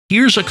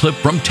Here's a clip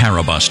from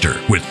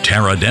Tarabuster with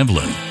Tara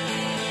Devlin.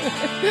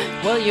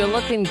 Well, you're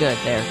looking good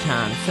there,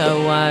 Tom.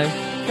 So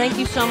thank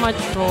you so much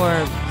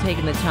for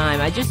taking the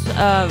time. I just,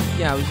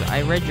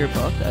 I read your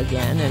book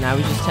again, and I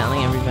was just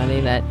telling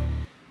everybody that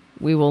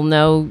we will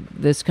know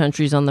this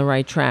country's on the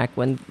right track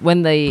when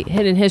the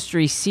Hidden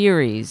History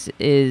series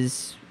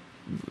is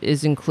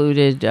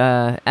included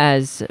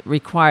as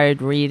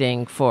required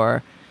reading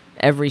for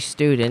every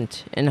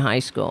student in high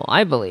school,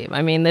 I believe.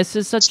 I mean, this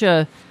is such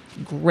a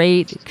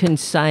great,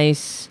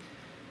 concise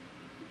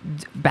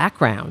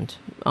background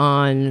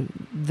on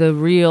the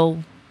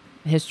real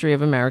history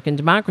of American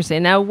democracy.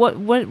 Now, what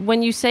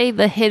when you say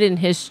the hidden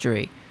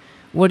history,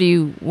 what do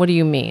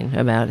you mean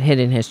about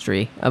hidden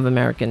history of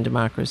American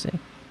democracy?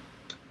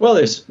 Well,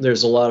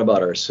 there's a lot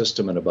about our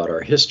system and about our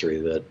history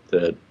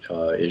that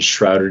is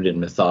shrouded in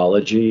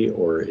mythology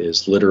or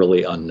is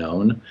literally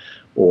unknown,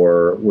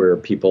 or where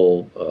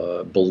people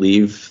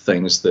believe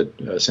things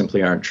that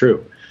simply aren't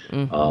true.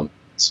 Mm-hmm.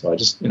 So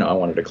I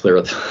wanted to clear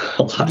a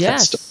lot of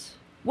that stuff.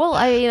 Well,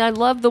 I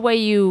love the way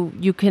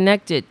you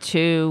connect it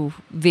to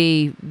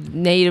the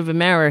Native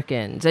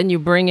Americans, and you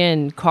bring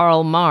in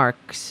Karl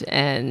Marx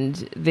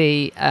and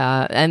the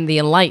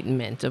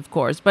Enlightenment, of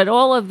course. But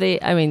all of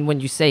when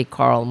you say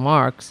Karl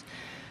Marx,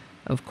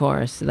 of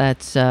course,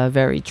 that's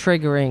very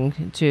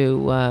triggering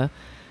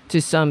to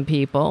some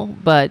people.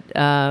 But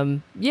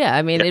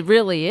it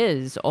really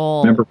is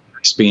all. Remember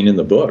Marx being in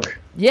the book?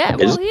 Yeah,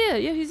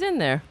 he's in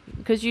there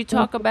because you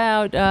talk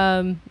about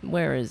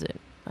where is it?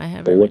 I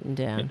have it written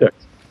down.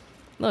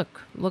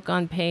 Look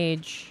on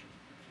page.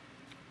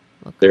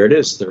 There it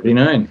is,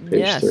 39.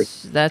 Yes,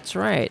 30. That's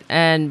right.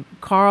 And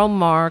Karl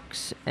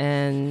Marx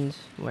and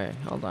where?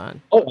 Hold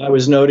on. Oh, I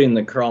was noting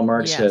that Karl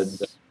Marx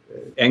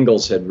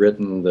Engels had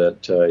written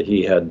that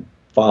he had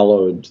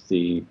followed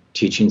the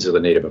teachings of the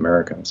Native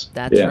Americans.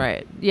 That's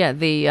right. Yeah,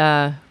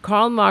 the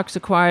Karl Marx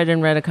acquired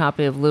and read a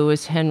copy of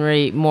Lewis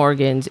Henry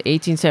Morgan's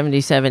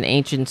 1877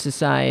 Ancient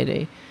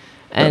Society,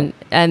 and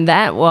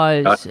that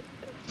was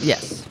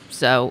yes.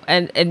 So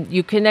and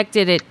you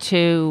connected it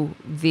to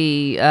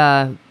the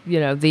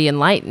the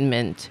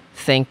Enlightenment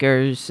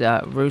thinkers,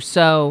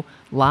 Rousseau,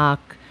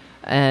 Locke,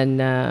 and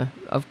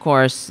of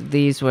course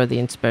these were the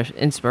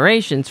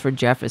inspirations for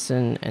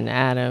Jefferson and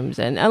Adams.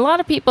 And a lot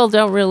of people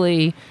don't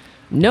really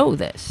know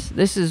this.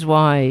 This is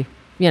why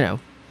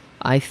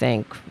I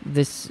think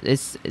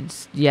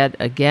it's yet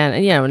again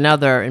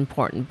another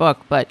important book,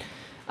 but.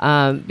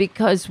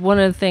 Because one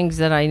of the things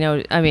that I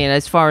know,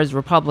 as far as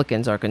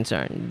Republicans are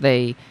concerned,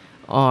 they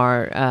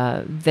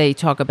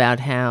talk about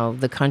how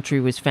the country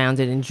was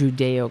founded in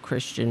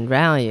Judeo-Christian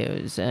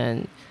values.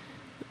 And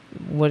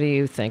what do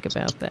you think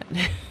about that?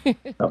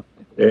 No,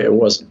 it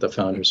wasn't. The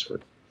founders were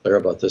clear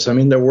about this.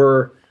 There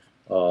were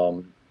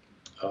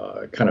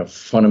kind of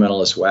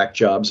fundamentalist whack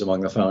jobs among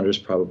the founders.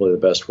 Probably the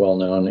best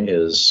well-known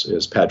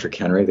is Patrick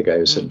Henry, the guy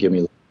who said, "Give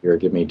me or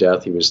give me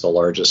death." He was the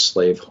largest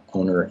slave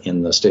owner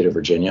in the state of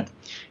Virginia.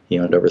 He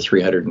owned over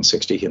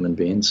 360 human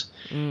beings,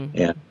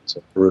 and was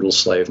a brutal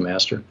slave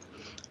master.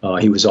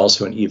 He was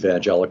also an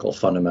evangelical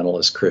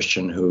fundamentalist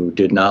Christian who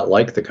did not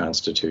like the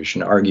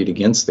Constitution, argued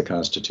against the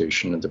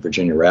Constitution at the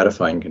Virginia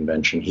Ratifying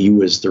Convention. He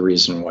was the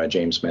reason why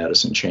James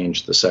Madison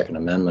changed the Second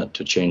Amendment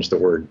to change the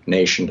word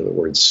nation to the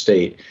word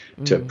state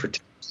to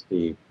protect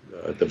the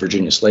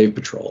Virginia Slave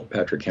Patrol,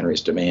 Patrick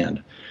Henry's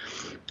demand.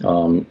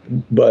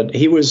 But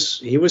he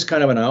was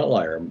kind of an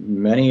outlier.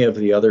 Many of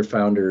the other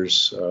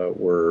founders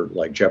were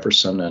like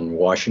Jefferson and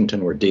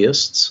Washington were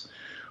deists,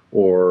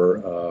 or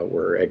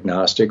were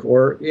agnostic,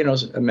 or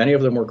many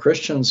of them were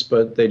Christians,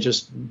 but they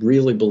just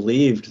really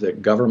believed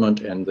that government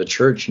and the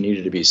church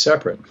needed to be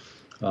separate.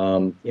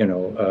 John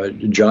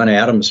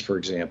Adams, for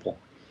example,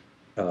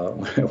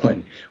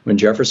 when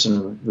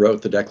Jefferson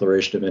wrote the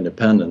Declaration of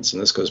Independence,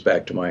 and this goes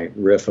back to my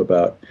riff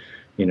about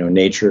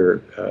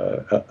nature,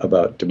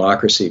 about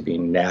democracy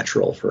being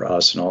natural for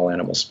us and all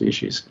animal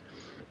species.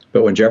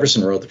 But when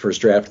Jefferson wrote the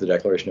first draft of the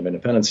Declaration of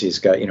Independence, he's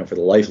got, for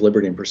the life,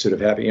 liberty, and pursuit of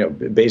happiness,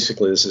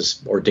 basically this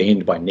is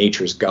ordained by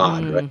nature's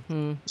God, right?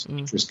 It's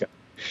nature's God.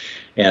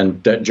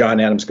 And John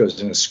Adams goes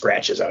in and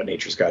scratches out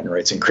nature's God and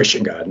writes in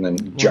Christian God. And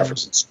then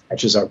Jefferson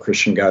scratches out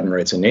Christian God and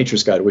writes in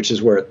nature's God, which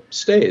is where it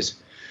stays.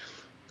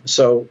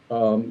 So,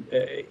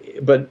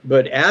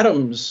 but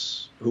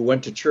Adams, who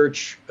went to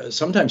church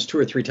sometimes 2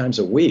 or 3 times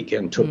a week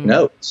and took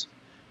notes,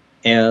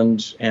 and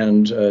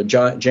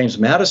James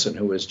Madison,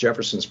 who was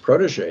Jefferson's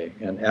protege,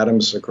 and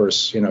Adams, of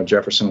course,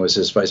 Jefferson was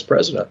his vice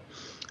president,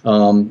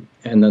 and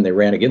then they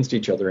ran against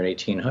each other in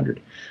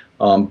 1800.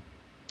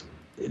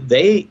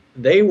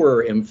 They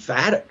were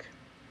emphatic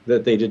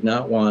that they did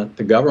not want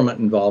the government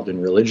involved in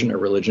religion or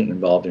religion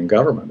involved in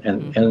government.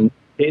 And in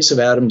the case of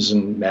Adams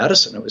and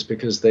Madison, it was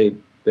because they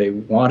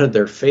wanted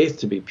their faith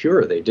to be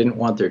pure. They didn't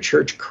want their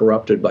church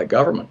corrupted by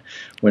government.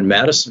 When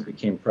Madison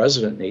became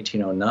president in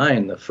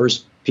 1809, the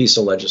first piece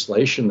of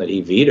legislation that he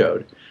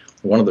vetoed,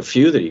 one of the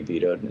few that he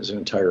vetoed in his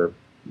entire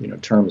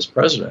terms as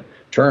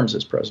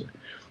president,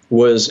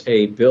 was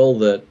a bill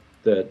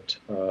that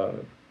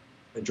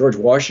George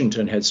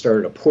Washington had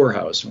started a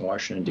poorhouse in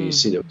Washington,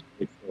 D.C. that was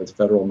paid for with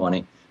federal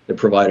money that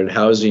provided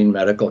housing,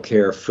 medical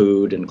care,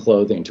 food, and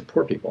clothing to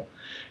poor people,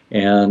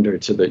 and or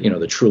to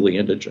the truly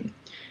indigent.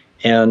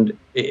 And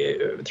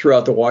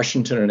throughout the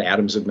Washington and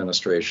Adams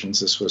administrations,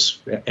 this was,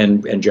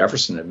 and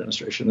Jefferson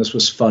administration, this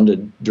was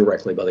funded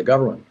directly by the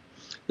government.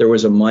 There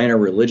was a minor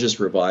religious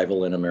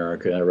revival in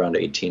America around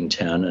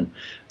 1810,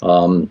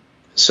 and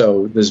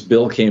so this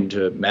bill came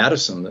to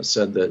Madison that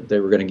said that they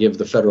were going to give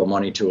the federal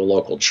money to a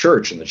local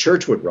church, and the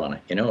church would run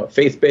it, a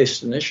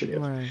faith-based initiative.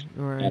 Right.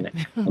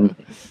 And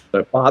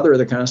the father of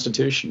the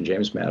Constitution,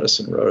 James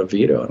Madison, wrote a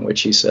veto in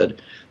which he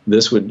said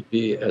this would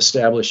be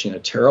establishing a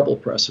terrible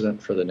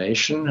precedent for the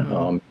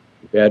nation,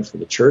 bad for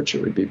the church,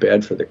 it would be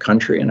bad for the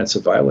country, and it's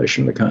a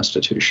violation of the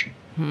Constitution.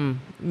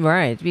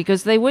 Right,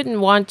 because they wouldn't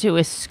want to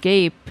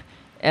escape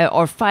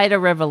or fight a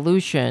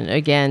revolution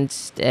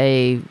against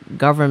a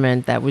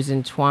government that was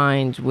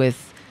entwined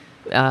with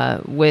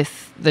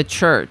the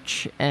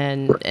church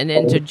and an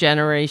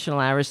intergenerational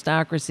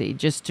aristocracy,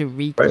 just to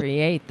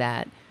recreate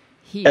that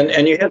here.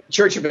 And you had the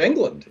Church of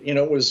England,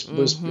 was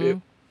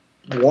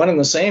one and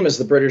the same as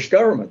the British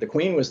government. The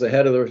Queen was the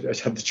head of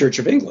the Church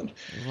of England.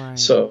 Right.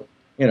 So,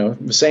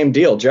 the same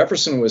deal.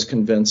 Jefferson was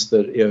convinced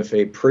that if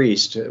a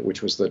priest,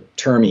 which was the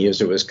term he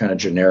used, it was kind of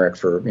generic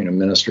for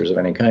ministers of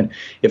any kind,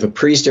 if a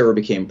priest ever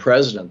became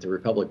president, the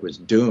republic was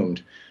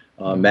doomed.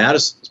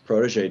 Madison's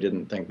protege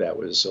didn't think that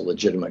was a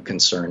legitimate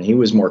concern. He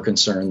was more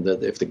concerned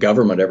that if the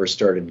government ever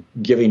started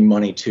giving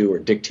money to or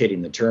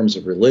dictating the terms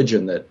of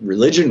religion, that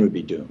religion would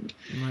be doomed.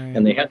 Right.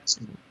 And they had this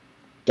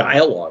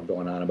dialogue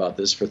going on about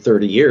this for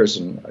 30 years,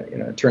 and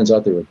it turns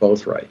out they were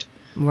both right.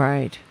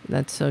 Right,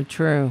 that's so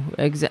true.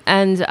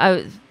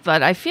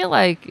 But I feel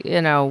like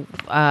we're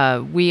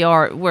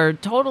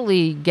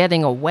totally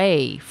getting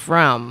away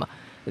from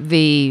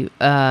for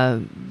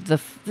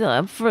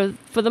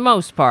the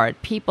most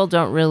part, people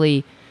don't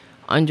really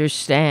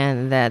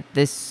understand that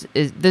this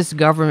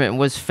government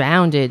was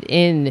founded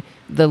in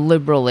the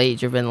liberal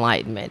age of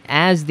enlightenment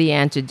as the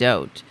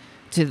antidote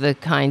to the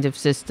kind of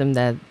system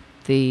that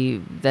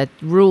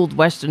ruled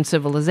Western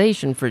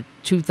civilization for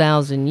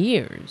 2,000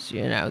 years. The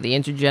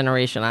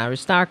intergenerational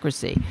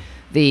aristocracy,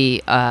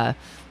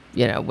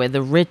 where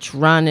the rich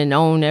run and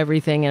own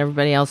everything and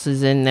everybody else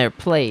is in their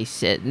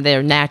place,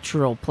 their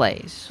natural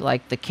place,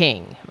 like the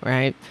king,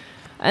 right?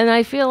 And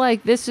I feel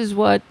like this is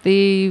what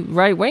the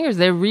right-wingers,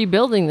 they're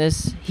rebuilding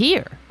this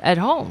here at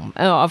home.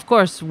 Of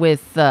course,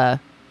 with,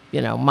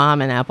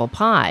 mom and apple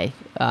pie,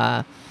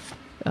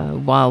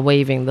 while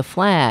waving the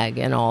flag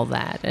and all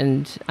that.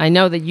 And I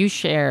know that you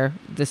share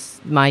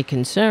my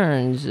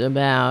concerns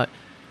about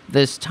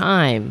this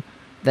time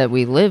that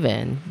we live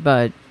in,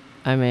 but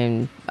I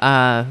mean,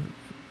 how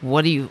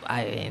are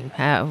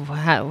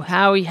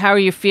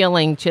you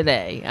feeling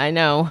today? I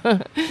know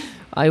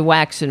I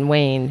wax and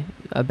wane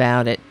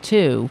about it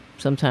too.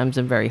 Sometimes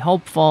I'm very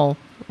hopeful.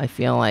 I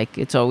feel like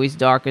it's always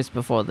darkest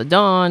before the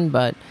dawn,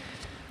 but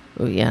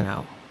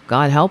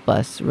God help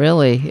us,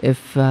 really,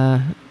 if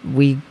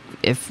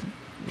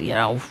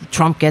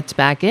Trump gets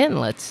back in,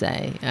 let's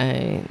say,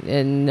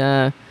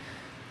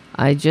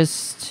 I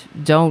just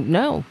don't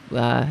know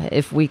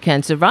if we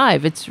can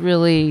survive. It's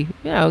really,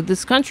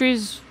 this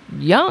country's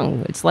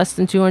young. It's less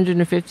than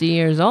 250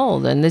 years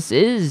old, and this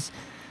is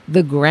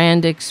the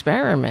grand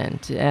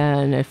experiment,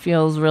 and it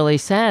feels really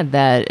sad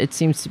that it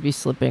seems to be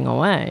slipping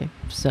away.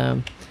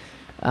 So,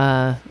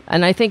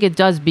 and I think it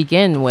does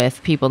begin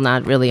with people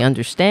not really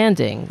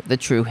understanding the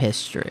true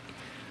history.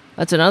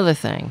 That's another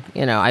thing.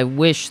 I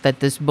wish that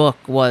this book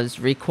was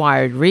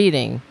required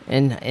reading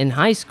in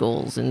high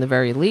schools, in the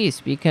very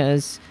least,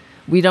 because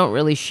we don't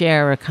really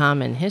share a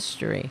common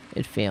history,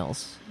 it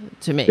feels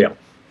to me.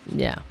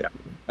 Yeah.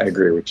 I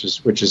agree, which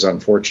is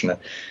unfortunate.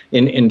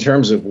 In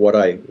terms of what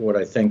I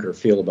think or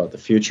feel about the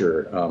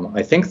future,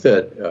 I think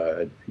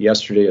that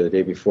yesterday or the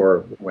day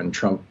before, when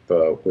Trump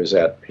was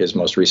at his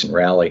most recent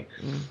rally,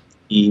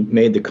 he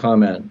made the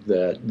comment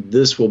that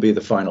this will be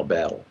the final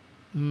battle.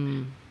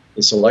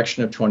 This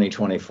election of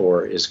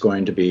 2024 is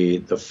going to be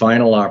the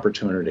final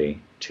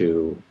opportunity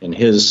to, in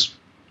his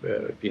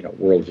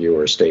worldview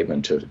or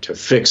statement, to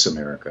fix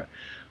America.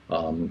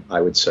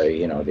 I would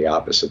say, the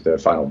opposite, the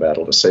final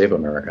battle to save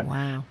America.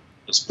 Wow.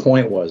 His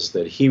point was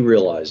that he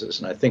realizes,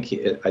 and I think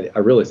I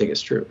really think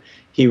it's true,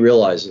 he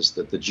realizes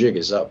that the jig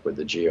is up with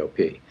the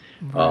GOP.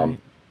 Right.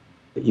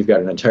 You've got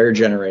an entire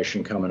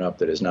generation coming up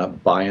that is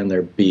not buying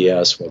their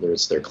BS, whether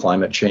it's their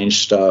climate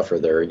change stuff or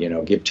their,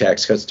 give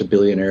tax cuts to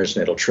billionaires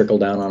and it'll trickle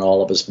down on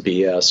all of us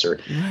BS, or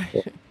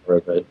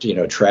the,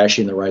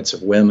 trashing the rights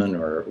of women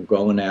or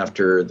going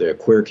after the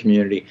queer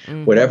community,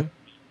 whatever it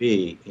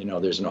be.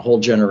 There's a whole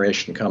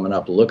generation coming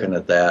up looking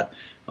at that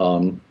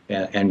and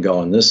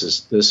going, this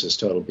is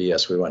total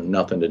BS. We want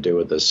nothing to do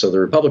with this. So the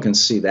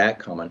Republicans see that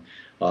coming.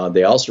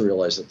 They also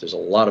realize that there's a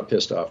lot of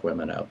pissed off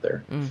women out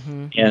there.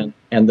 And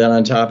then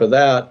on top of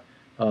that,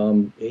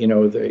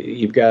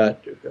 you've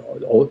got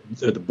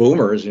the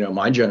boomers,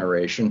 my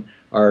generation,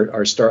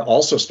 are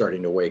also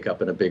starting to wake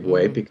up in a big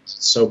way, because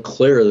it's so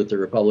clear that the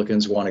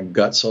Republicans want to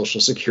gut Social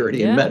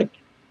Security and Medicare.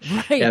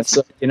 Right. And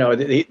so,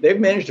 they've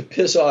managed to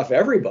piss off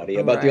everybody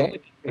about the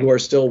only who are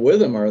still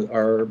with him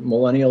are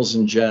millennials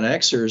and Gen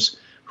Xers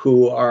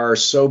who are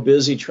so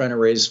busy trying to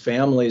raise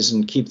families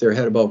and keep their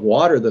head above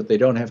water that they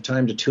don't have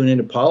time to tune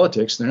into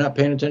politics. They're not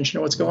paying attention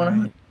to what's going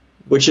on,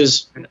 which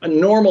is a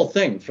normal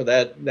thing for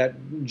that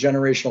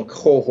generational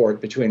cohort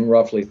between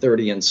roughly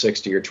 30 and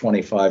 60 or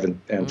 25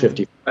 and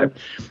 55.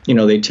 You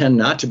know, they tend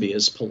not to be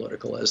as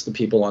political as the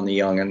people on the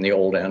young and the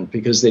old end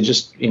because they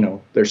just, you know,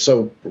 they're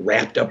so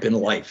wrapped up in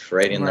life,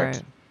 right? In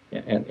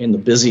the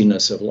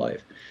busyness of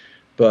life.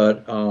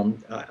 But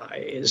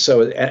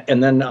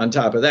and then on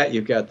top of that,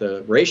 you've got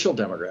the racial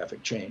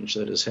demographic change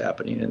that is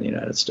happening in the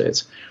United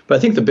States. But I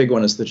think the big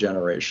one is the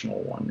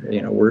generational one.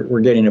 You know,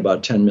 we're getting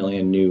about 10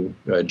 million new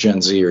Gen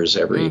Zers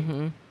every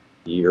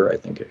year. I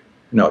think.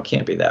 No, it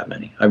can't be that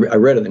many. I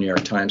read it in the New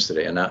York Times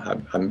today, and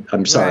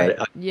I'm sorry.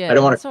 Right. I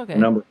don't want to quote a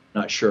number.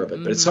 I'm not sure of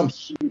it, but it's some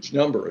huge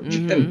number of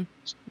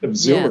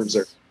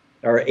Zoomers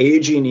are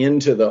aging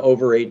into the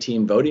over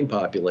 18 voting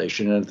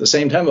population, and at the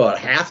same time, about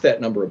half that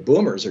number of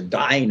Boomers are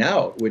dying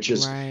out, which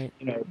is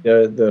you know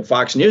the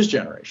Fox News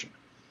generation.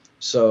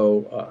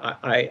 So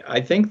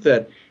I think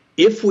that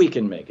if we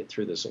can make it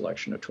through this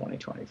election of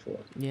 2024,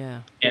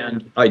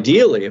 and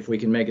ideally if we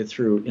can make it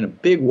through in a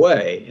big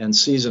way and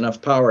seize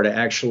enough power to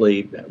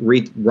actually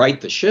right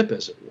the ship,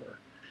 as it were.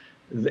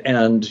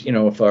 And you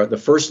know, if the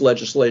first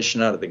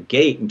legislation out of the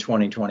gate in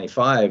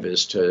 2025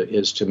 is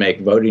to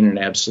make voting an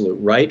absolute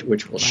right,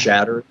 which will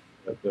shatter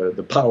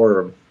the power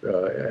of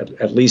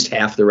at least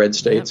half the red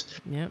states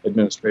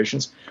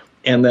administrations,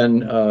 and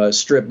then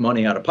strip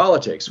money out of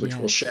politics, which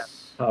will shatter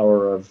the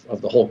power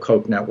of the whole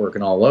Koch network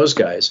and all those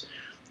guys.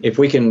 If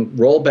we can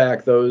roll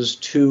back those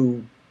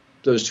two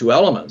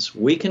elements,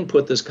 we can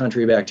put this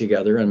country back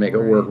together and make it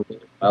work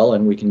really well,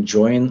 and we can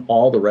join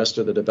all the rest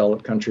of the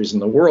developed countries in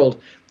the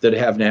world that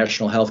have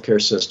national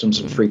healthcare systems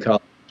and free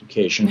college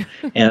education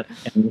and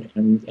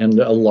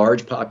a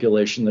large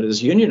population that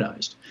is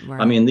unionized.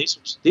 I mean,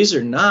 these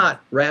are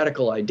not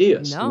radical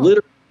ideas.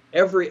 Literally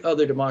every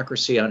other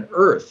democracy on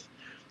earth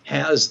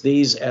has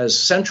these as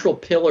central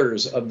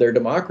pillars of their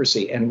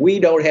democracy, and we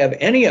don't have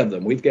any of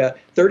them. We've got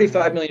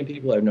 35 million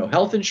people who have no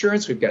health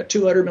insurance. We've got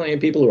 200 million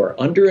people who are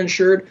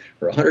underinsured,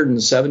 or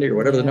 170 or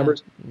whatever the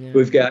numbers.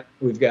 We've got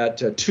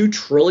 $2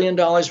 trillion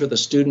worth of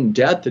student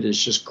debt that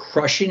is just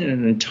crushing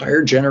an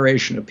entire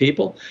generation of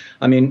people.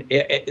 I mean,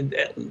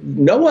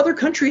 no other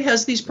country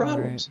has these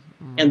problems,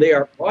 and they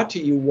are brought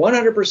to you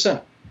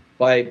 100%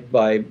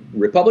 by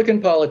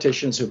Republican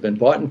politicians who've been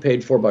bought and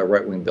paid for by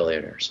right-wing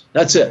billionaires.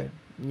 That's it.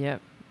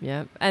 Yep.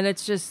 Yeah, and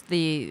it's just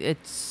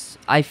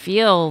I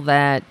feel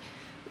that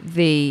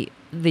the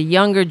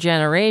younger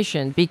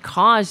generation,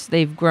 because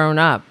they've grown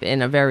up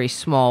in a very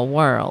small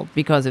world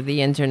because of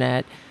the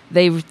internet,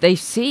 they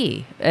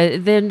see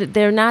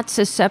they're not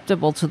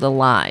susceptible to the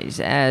lies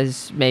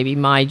as maybe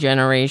my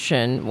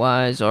generation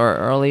was, or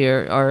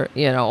earlier, or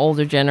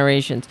older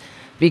generations,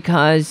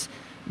 because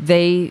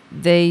they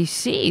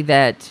see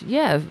that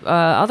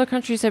other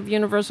countries have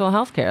universal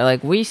health care.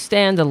 Like, we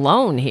stand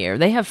alone here.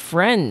 They have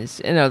friends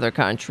in other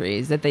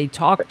countries that they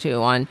talk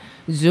to on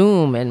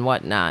Zoom and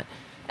whatnot,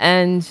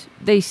 and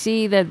they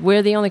see that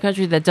we're the only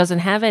country that doesn't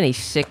have any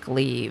sick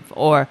leave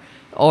or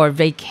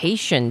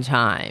vacation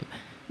time,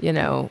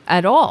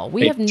 at all.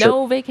 We have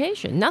no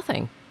vacation,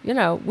 nothing.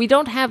 We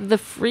don't have the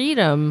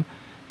freedom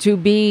to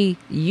be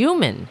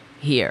human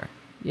here.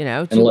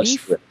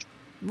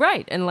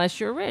 Right, unless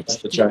you're rich.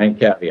 That's the giant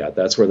caveat.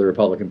 That's where the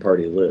Republican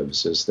Party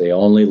lives, is they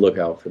only look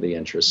out for the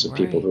interests of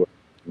people who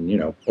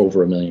are,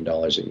 over $1 million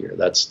a year.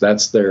 That's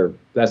their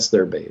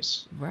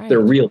base. Right. Their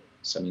real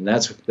base. I mean,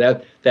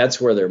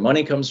 that's where their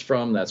money comes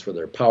from. That's where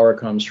their power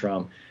comes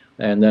from.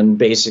 And then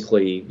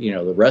basically,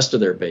 the rest of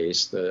their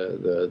base,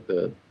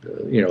 the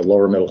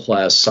lower middle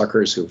class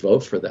suckers who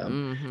vote for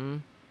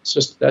them.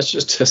 That's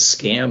just a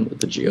scam that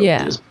the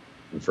GOP is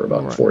for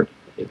about 4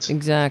 decades.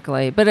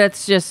 Exactly, but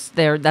it's just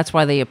that's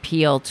why they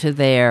appeal to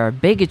their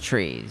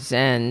bigotries,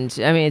 and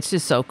I mean, it's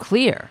just so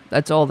clear.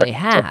 That's all they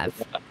have.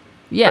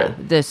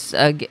 This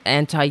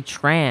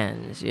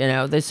anti-trans,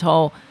 this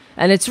whole,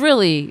 and it's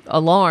really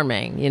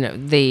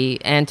alarming,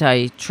 the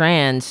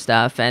anti-trans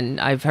stuff. And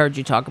I've heard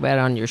you talk about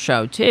it on your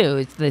show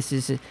too.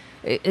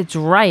 It's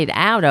right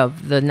out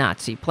of the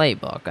Nazi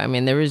playbook. I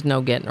mean, there is no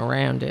getting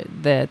around it.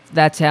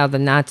 That's how the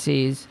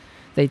Nazis,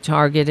 they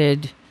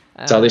targeted.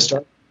 That's how they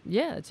started.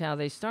 Yeah, that's how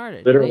they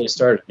started. Literally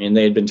started. I mean,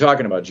 they had been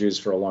talking about Jews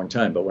for a long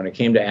time, but when it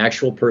came to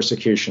actual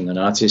persecution, the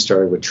Nazis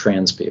started with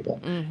trans people.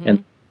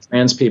 And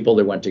trans people,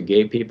 they went to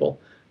gay people,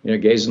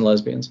 gays and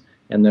lesbians.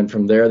 And then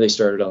from there, they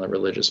started on the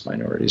religious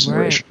minorities and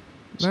racial.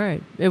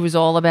 Right. It was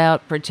all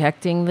about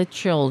protecting the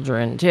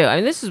children, too. I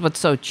mean, this is what's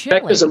so chilling.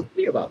 In fact, there's a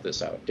movie about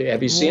this out.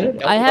 Have you seen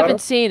it? I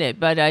haven't seen it,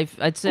 but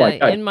I'd say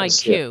in my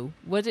queue.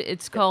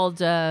 It's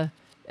called...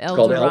 It's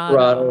called El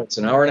Dorado. It's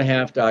an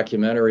hour-and-a-half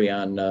documentary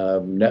on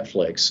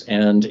Netflix,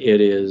 and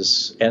it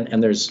is,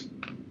 and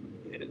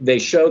they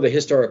show the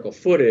historical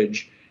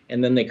footage,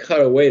 and then they cut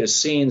away to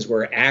scenes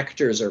where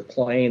actors are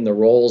playing the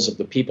roles of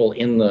the people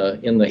in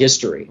the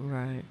history,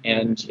 right?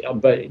 And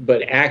but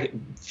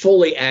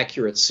fully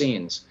accurate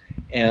scenes.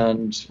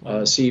 And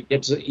so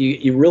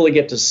you really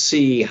get to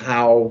see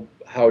how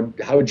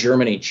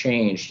Germany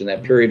changed in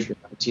that period from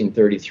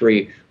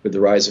 1933 with the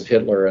rise of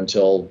Hitler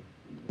until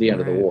the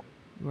end of the war.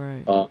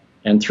 Right.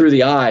 And through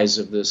the eyes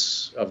of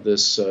this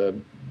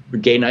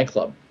gay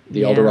nightclub,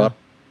 the Eldorado.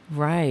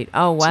 Right.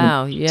 Oh,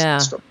 wow. Yeah.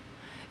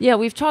 Yeah,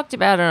 we've talked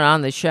about it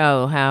on the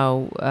show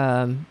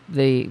how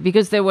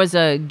because there was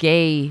a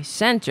gay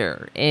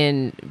center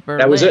in Berlin.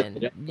 That was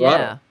it.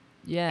 Yeah.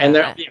 And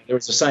there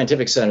was a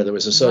scientific center that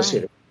was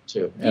associated with it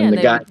too. And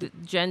the guy,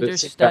 gender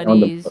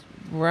studies,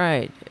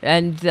 right?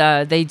 And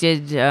they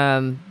did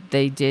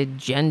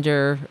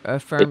gender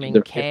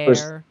affirming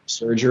care,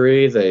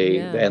 surgery.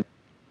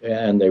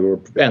 And they were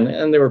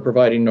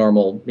providing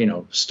normal,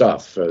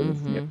 stuff,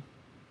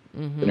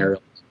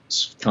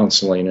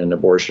 counseling and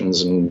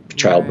abortions and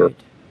childbirth.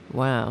 Right.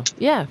 Wow.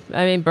 Yeah.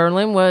 I mean,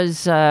 Berlin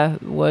was a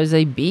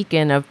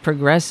beacon of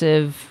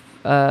progressivism,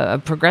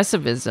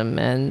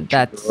 and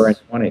that's in the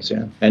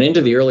 20s, and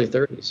into the early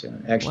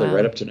 30s, actually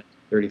right up to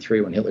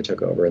 1933 when Hitler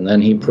took over, and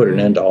then he put an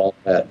end to all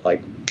that,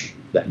 like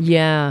that.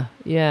 Yeah,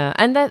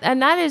 and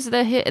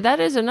that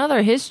is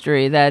another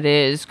history that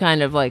is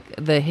kind of like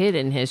the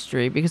hidden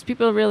history, because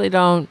people really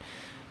don't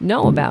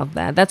know about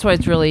that. That's why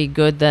it's really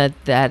good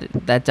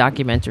that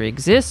documentary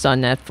exists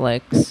on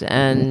Netflix,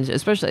 and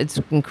especially it's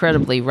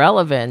incredibly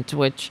relevant,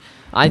 which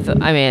I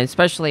mean,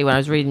 especially when I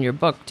was reading your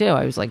book too,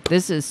 I was like,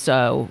 this is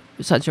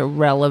such a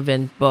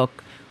relevant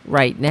book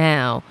right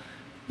now,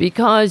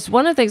 because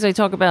one of the things I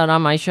talk about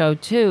on my show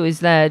too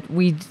is that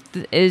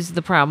is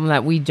the problem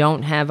that we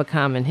don't have a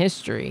common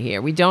history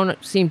here. We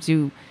don't seem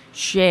to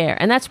share,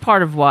 and that's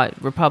part of what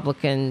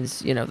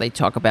Republicans, they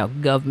talk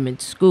about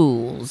government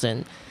schools,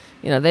 and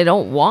they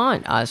don't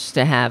want us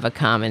to have a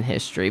common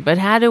history. But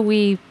how do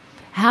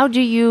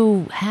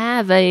you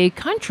have a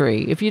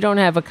country if you don't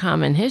have a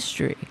common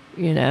history?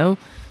 Yeah,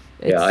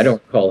 I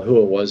don't recall who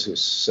it was who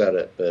said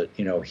it, but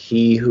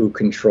he who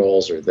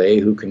controls, or they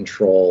who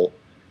control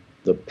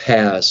the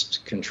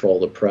past control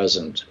the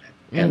present,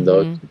 and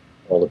those who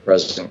control the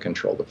present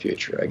control the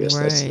future. I guess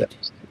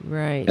that's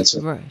right. And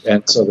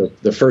so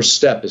the first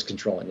step is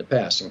controlling the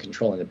past, and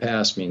controlling the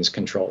past means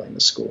controlling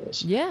the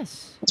schools.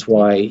 Yes. That's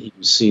why you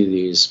see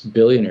these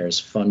billionaires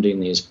funding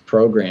these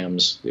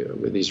programs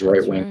with these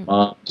right-wing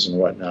moms and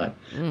whatnot,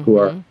 who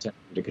are attempting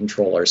to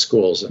control our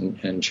schools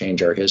and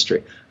change our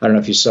history. I don't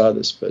know if you saw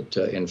this, but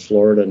in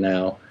Florida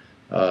now,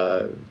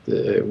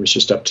 it was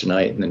just up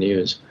tonight in the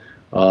news.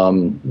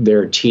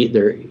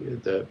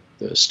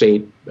 The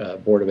state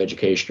board of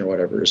education or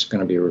whatever is going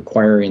to be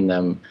requiring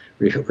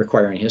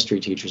history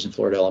teachers in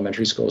Florida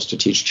elementary schools to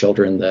teach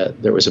children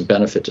that there was a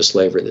benefit to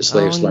slavery. The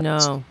slaves learned.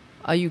 No,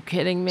 are you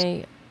kidding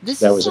me?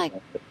 This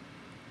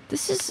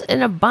is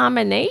an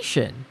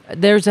abomination.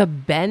 There's a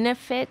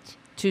benefit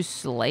to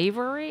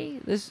slavery.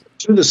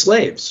 To the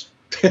slaves.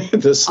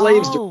 The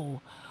slaves. Oh,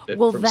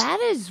 well, that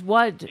is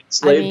what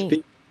enslaved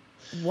people.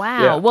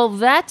 Wow. Yeah. Well,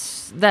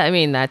 that's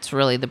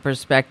really the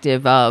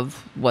perspective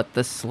of what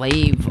the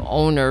slave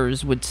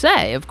owners would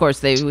say. Of course,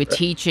 they were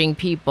teaching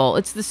people.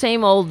 It's the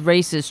same old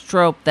racist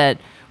trope that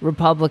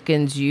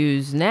Republicans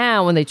use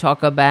now when they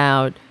talk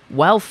about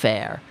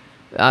welfare.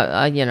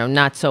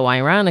 Not so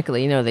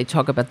ironically, they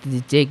talk about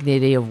the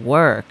dignity of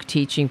work,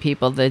 teaching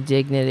people the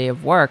dignity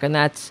of work. And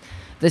that's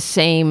the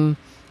same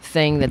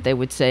thing that they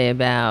would say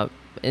about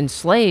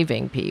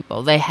enslaving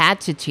people. They had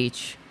to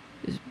teach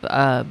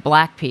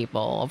black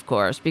people, of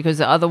course, because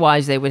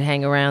otherwise they would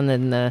hang around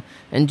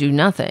and do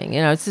nothing.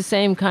 It's the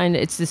same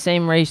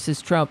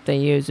racist trope they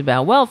use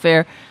about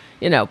welfare,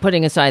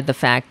 putting aside the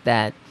fact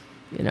that,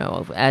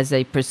 as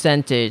a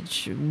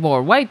percentage,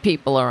 more white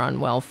people are on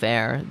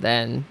welfare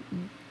than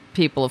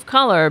people of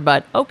color,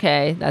 but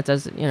okay, that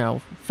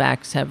doesn't,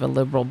 facts have a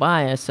liberal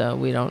bias, so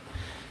we don't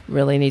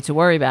really need to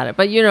worry about it.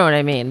 But you know what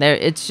I mean?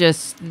 It's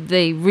just,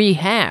 they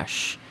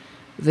rehash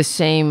the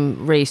same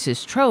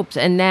racist tropes.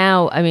 And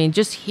now, I mean,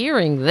 just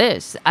hearing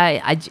this,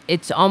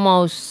 it's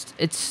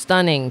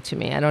stunning to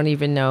me. I don't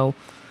even know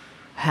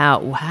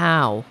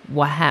why.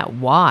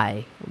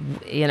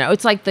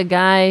 It's like the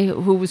guy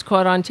who was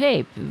caught on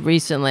tape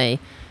recently,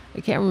 I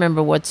can't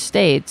remember what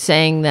state,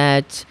 saying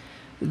that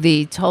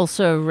the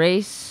Tulsa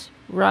race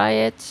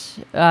riots,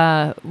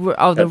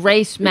 the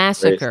race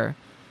massacre,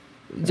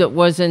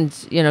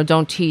 wasn't,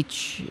 don't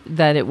teach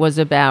that it was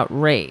about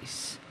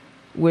race,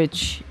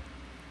 which,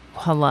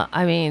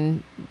 I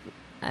mean,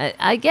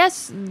 I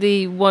guess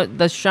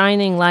the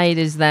shining light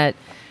is that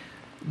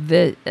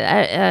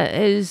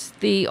is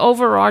the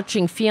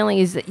overarching feeling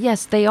is that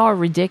yes, they are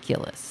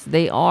ridiculous.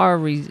 They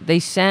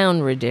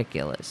sound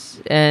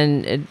ridiculous,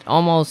 and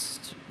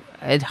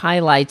it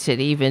highlights it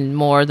even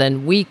more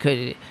than we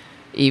could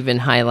even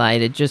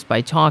highlight it just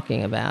by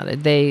talking about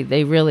it.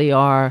 They really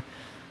are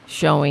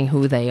showing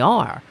who they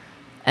are,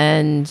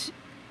 and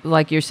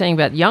like you're saying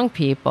about young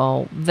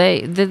people,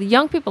 the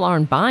young people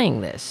aren't buying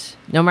this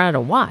no matter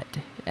what.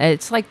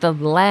 It's like the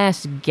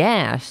last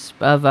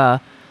gasp of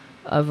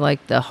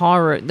like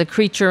the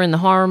creature in the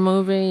horror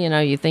movie.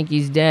 You think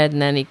he's dead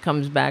and then he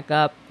comes back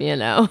up.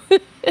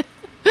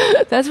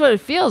 That's what it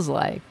feels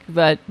like.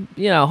 But,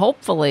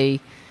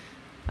 hopefully,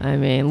 I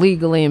mean,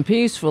 legally and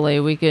peacefully,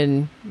 we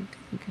can,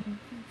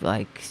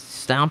 like,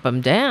 stomp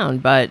them down.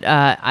 But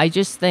I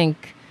just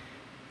think,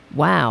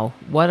 wow,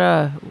 what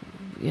a,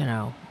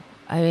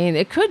 I mean,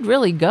 it could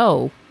really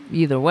go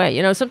either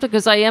way. Something,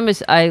 because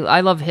I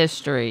love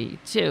history,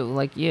 too,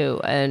 like you.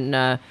 And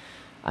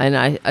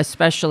I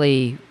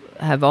especially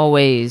have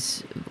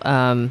always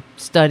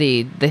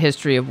studied the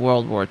history of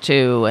World War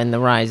II and the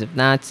rise of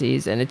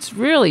Nazis, and it's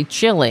really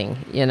chilling,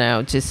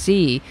 to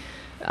see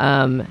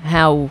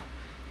how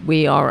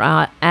we are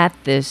at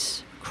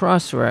this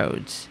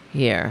crossroads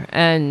here.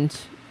 And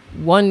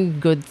one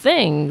good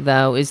thing,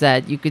 though, is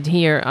that you could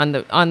hear on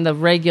the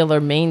regular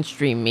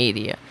mainstream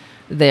media,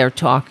 they're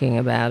talking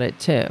about it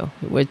too,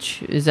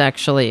 which is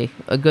actually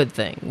a good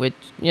thing. Which,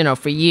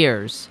 for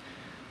years,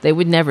 they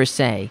would never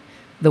say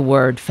the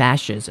word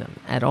fascism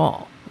at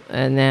all.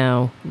 And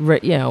now,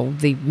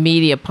 the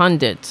media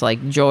pundits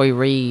like Joy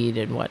Reid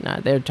and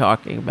whatnot, they're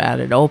talking about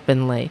it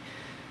openly,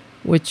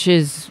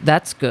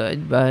 that's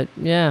good. But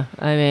yeah,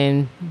 I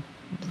mean,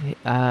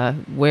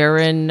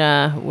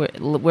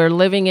 we're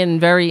living in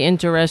very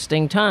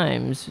interesting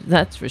times,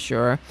 that's for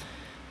sure.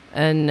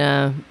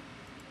 And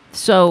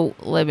so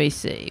let me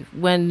see.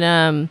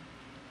 When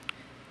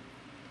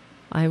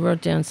I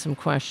wrote down some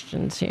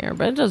questions here,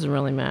 but it doesn't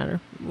really matter.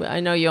 I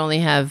know you only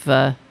have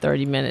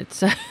 30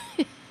 minutes.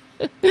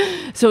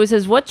 So it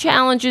says, what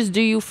challenges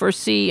do you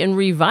foresee in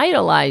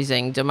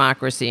revitalizing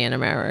democracy in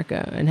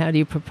America, and how do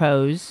you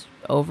propose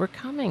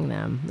overcoming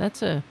them?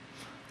 That's a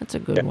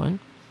good one.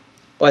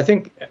 Well, I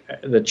think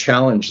the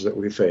challenge that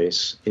we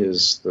face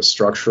is the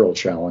structural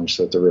challenge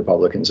that the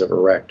Republicans have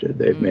erected.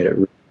 They've made it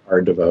really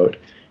hard to vote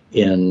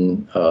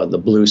in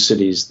the blue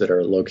cities that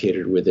are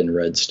located within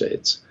red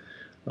states.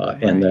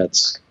 And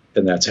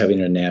that's having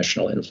a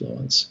national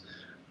influence.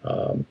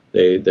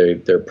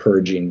 They're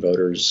purging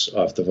voters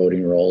off the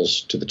voting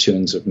rolls to the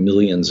tunes of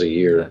millions a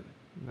year,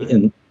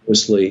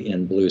 mostly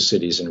in blue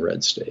cities and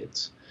red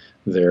states.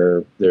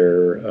 They're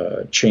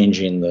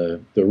changing the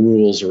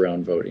rules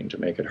around voting to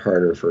make it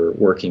harder for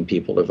working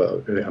people to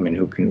vote. I mean,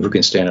 who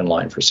can stand in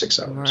line for 6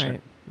 hours?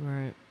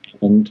 Right.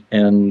 And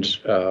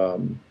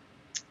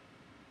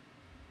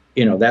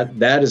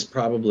that is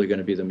probably going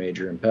to be the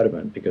major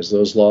impediment, because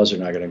those laws are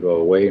not going to go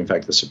away. In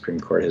fact, the Supreme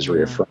Court has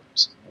reaffirmed.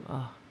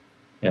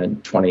 And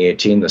in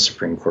 2018, the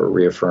Supreme Court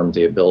reaffirmed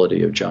the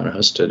ability of John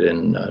Husted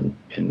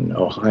in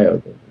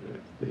Ohio,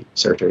 the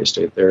Secretary of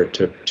State there,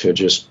 to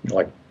just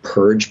like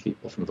purge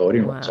people from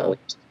voting rolls. All he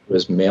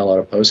was mail out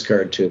a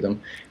postcard to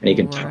them, and he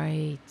can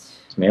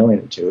he's mailing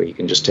it to it. You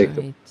can just take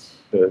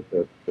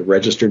the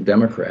registered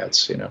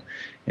Democrats,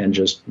 and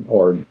just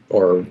or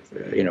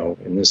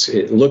in this,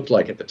 it looked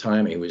like at the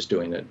time he was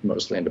doing it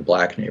mostly into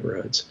black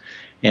neighborhoods.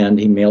 And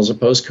he mails a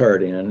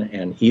postcard in,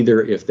 and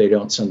either if they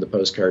don't send the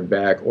postcard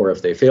back, or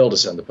if they fail to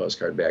send the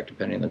postcard back,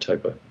 depending on the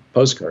type of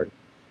postcard,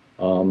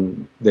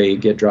 they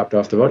get dropped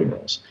off the voting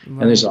rolls.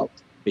 And there's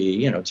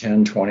be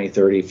 10, 20,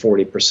 30,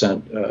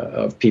 40%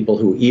 of people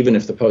who, even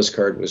if the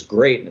postcard was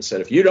great and it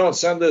said, if you don't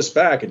send this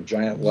back in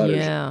giant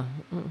letters,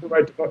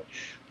 right to vote.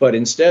 But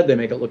instead they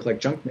make it look like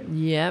junk mail.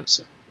 Yep.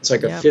 So it's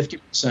like a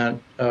 50%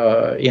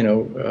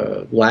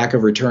 lack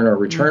of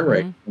return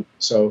rate.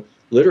 So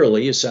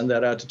literally, you send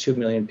that out to 2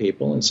 million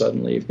people, and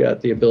suddenly you've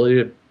got the ability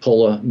to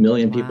pull 1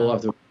 million people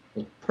off the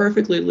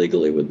perfectly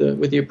legally with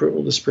the approval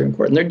of the Supreme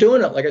Court. And they're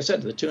doing it, like I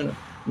said, to the tune of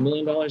 $1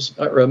 million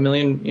or a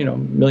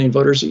million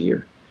voters a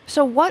year.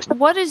 So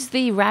what is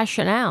the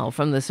rationale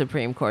from the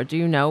Supreme Court? Do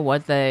you know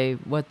what they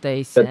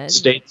said? That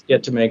states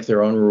get to make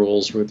their own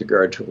rules with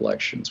regard to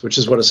elections, which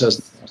is what it says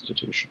in the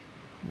Constitution.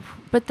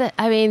 But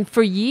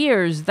for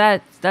years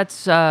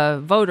that's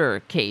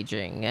voter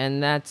caging,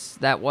 and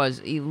that was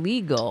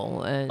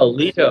illegal. And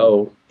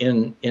Alito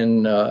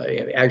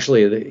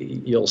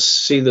actually, you'll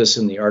see this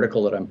in the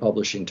article that I'm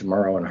publishing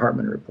tomorrow on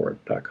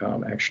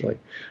HartmannReport.com. Actually,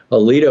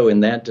 Alito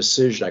in that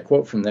decision, I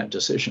quote from that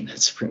decision, that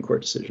Supreme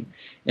Court decision,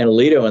 and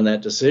Alito in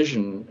that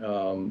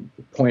decision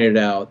pointed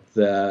out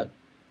that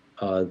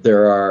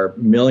there are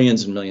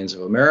millions and millions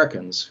of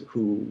Americans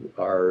who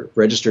are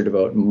registered to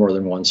vote in more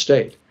than one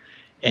state,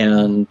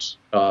 and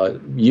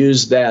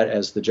use that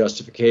as the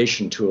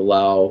justification to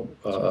allow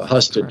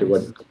Husted to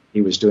what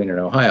he was doing in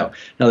Ohio.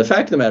 Now, the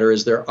fact of the matter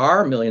is there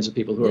are millions of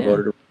people who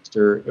are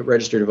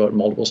registered to vote in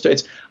multiple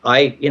states.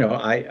 I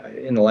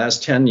in the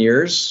last 10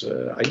 years,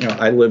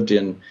 I lived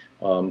in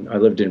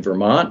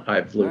Vermont,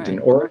 I've lived in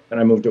Oregon, and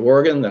I moved to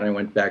Oregon, then I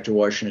went back to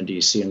Washington,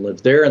 D.C. and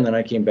lived there, and then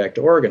I came back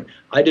to Oregon.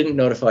 I didn't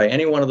notify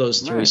any one of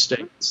those three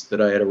states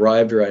that I had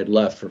arrived or I had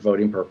left for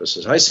voting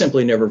purposes. I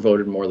simply never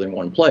voted more than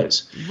one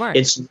place.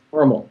 It's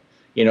normal.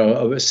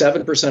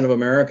 7% of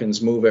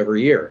Americans move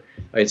every year.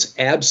 It's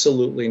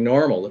absolutely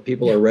normal that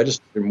people are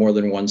registered in more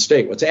than one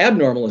state. What's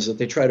abnormal is that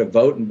they try to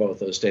vote in both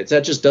those states.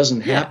 That just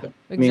doesn't happen.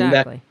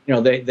 Exactly. I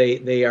mean,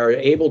 they are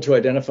able to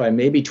identify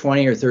maybe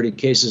 20 or 30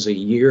 cases a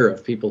year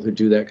of people who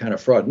do that kind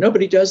of fraud.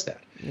 Nobody does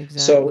that.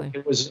 So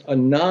it was a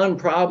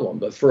non-problem.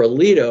 But for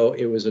Alito,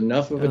 it was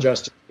enough of a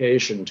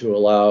justification to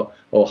allow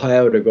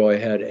Ohio to go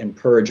ahead and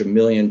purge 1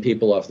 million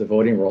people off the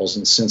voting rolls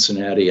in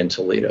Cincinnati and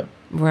Toledo.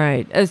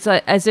 Right. It's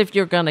like, as if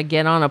you're going to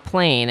get on a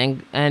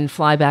plane and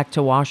fly back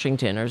to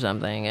Washington or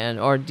something,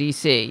 or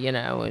D.C., you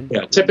know. And,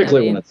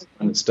 typically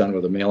when it's done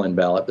with a mail-in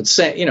ballot. But,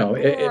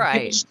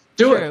 right.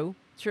 Do it.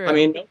 True. I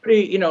mean,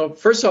 nobody,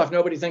 first off,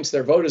 nobody thinks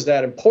their vote is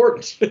that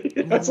important.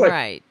 It's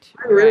right.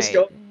 Like, risk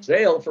going to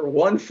jail for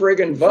one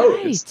friggin'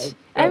 vote. Right. Like,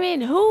 I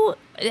mean,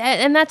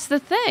 and that's the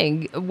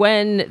thing.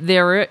 When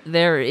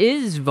there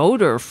is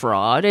voter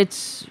fraud,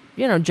 it's,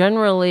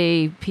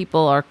 generally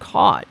people are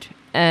caught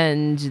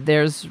and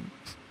there's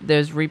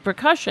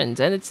repercussions,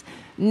 and it's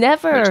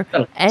never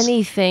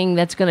anything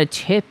that's going to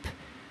tip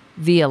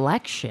the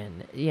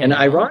election. And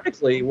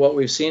ironically, what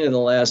we've seen in the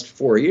last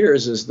 4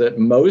 years is that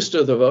most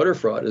of the voter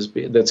fraud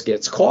that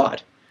gets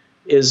caught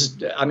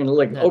is, over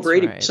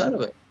 80%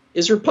 of it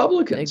is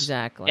Republicans.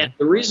 Exactly. And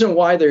the reason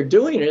why they're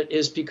doing it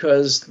is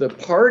because the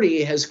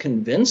party has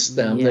convinced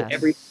them that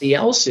everybody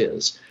else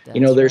is.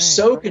 They're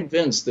so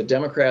convinced that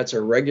Democrats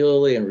are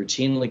regularly and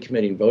routinely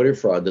committing voter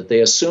fraud that they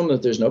assume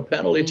that there's no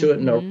penalty to it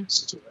and no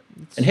risk to it.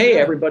 And hey,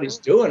 everybody's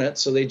doing it,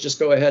 so they just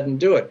go ahead and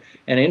do it.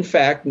 And in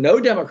fact, no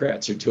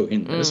Democrats are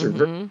doing this.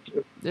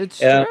 It's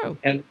true.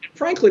 And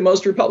frankly,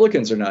 most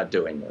Republicans are not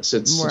doing this.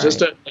 It's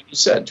just, like you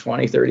said,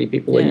 20, 30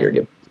 people a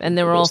year. And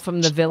they're all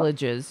from the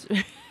villages.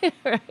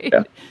 Right?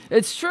 Yeah.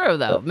 It's true,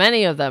 though.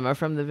 Many of them are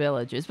from the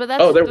villages. But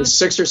that's there was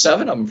 6 or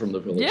 7 of them from the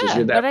villages. Yeah,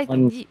 You're that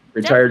one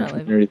retired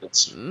community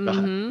that's...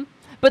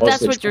 But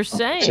that's what you're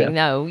saying.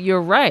 No,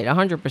 you're right,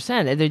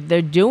 100%.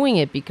 They're doing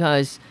it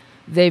because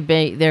they're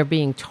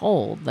being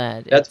told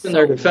that that's been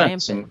their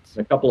defense. In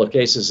a couple of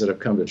cases that have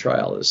come to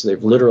trial, is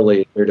they've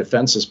literally, their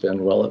defense has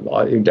been, well,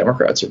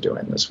 Democrats are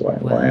doing this.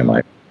 Why am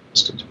I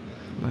interested?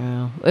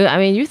 Wow. I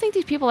mean, you think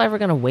these people are ever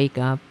going to wake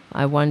up?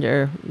 I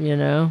wonder,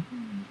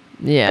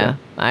 Yeah,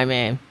 I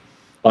mean.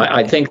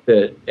 I think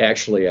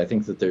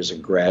that there's a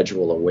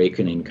gradual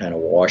awakening kind of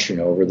washing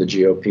over the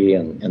GOP,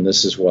 and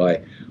this is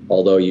why,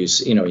 although you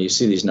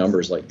see these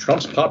numbers like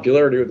Trump's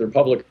popularity with the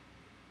Republicans,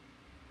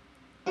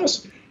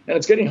 and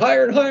it's getting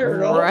higher and higher.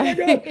 Right.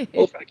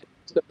 Oh my God.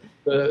 Well,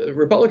 the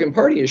Republican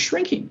Party is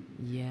shrinking.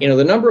 Yeah.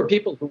 The number of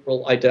people who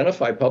will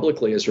identify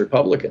publicly as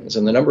Republicans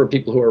and the number of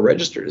people who are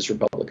registered as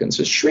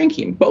Republicans is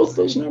shrinking, both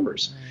those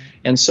numbers.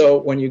 And so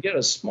when you get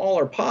a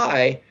smaller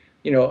pie,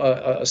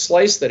 a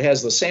slice that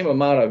has the same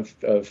amount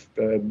of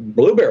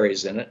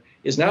blueberries in it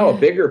is now a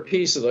bigger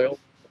piece of the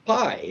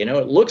pie. It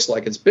looks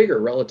like it's bigger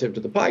relative to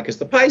the pie because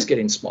the pie's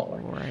getting smaller.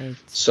 Right.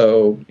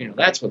 So,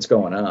 that's what's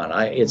going on.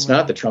 It's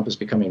not that Trump is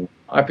becoming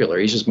popular.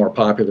 He's just more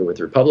popular with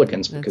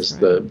Republicans because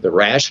the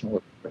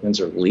rational Republicans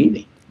are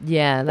leaving.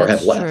 Yeah,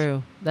 that's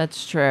true.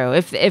 That's true.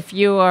 If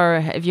you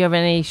have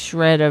any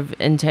shred of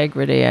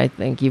integrity, I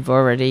think you've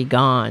already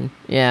gone.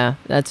 Yeah,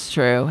 that's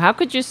true. How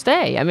could you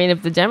stay? I mean,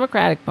 if the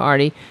Democratic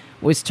Party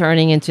was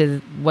turning into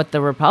what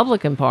the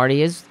Republican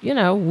Party is,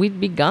 we'd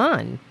be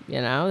gone.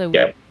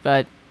 Yeah.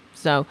 But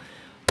so,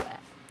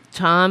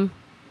 Thom,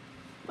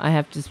 I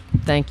have to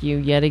thank you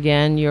yet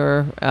again.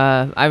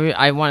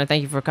 I want to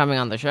thank you for coming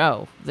on the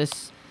show.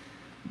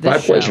 My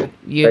pleasure.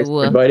 Thanks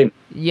for inviting me.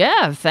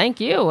 Yeah,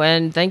 thank you,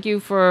 and thank you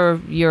for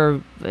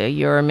your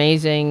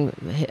amazing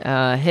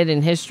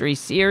hidden history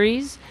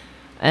series.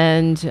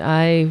 And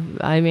I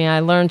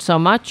learned so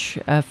much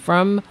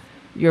from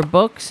your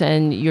books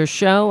and your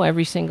show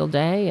every single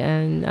day,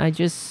 and I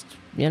just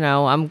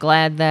I'm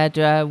glad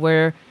that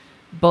we're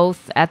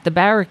both at the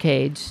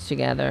barricades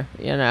together.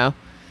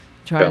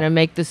 Trying to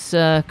make this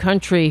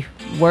country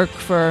work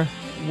for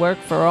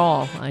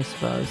all, I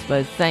suppose.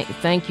 But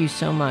thank you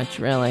so much,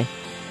 really.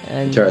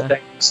 And Tara,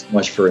 thanks so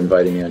much for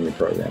inviting me on your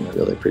program. I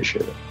really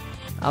appreciate it.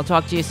 I'll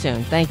talk to you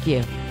soon. Thank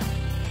you.